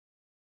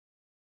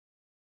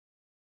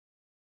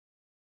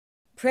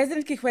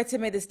President Kikwete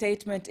made the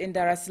statement in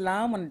Dar es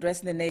Salaam when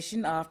addressing the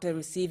nation after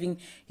receiving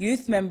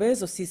youth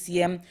members of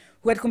CCM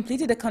who had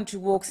completed a country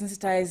walk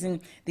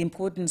sensitizing the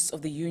importance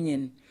of the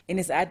union. In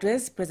his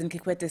address, President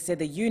Kikwete said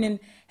the union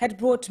had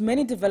brought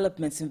many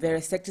developments in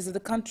various sectors of the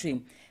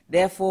country.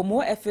 Therefore,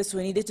 more efforts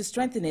were needed to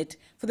strengthen it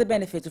for the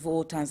benefit of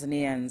all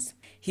Tanzanians.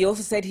 He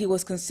also said he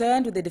was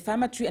concerned with the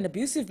defamatory and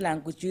abusive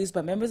language used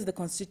by members of the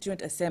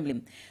Constituent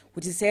Assembly,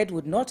 which he said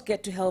would not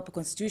get to help a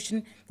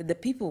constitution that the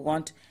people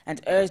want,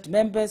 and urged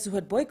members who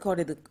had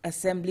boycotted the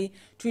Assembly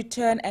to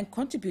return and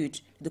contribute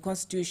to the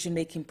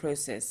constitution-making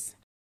process.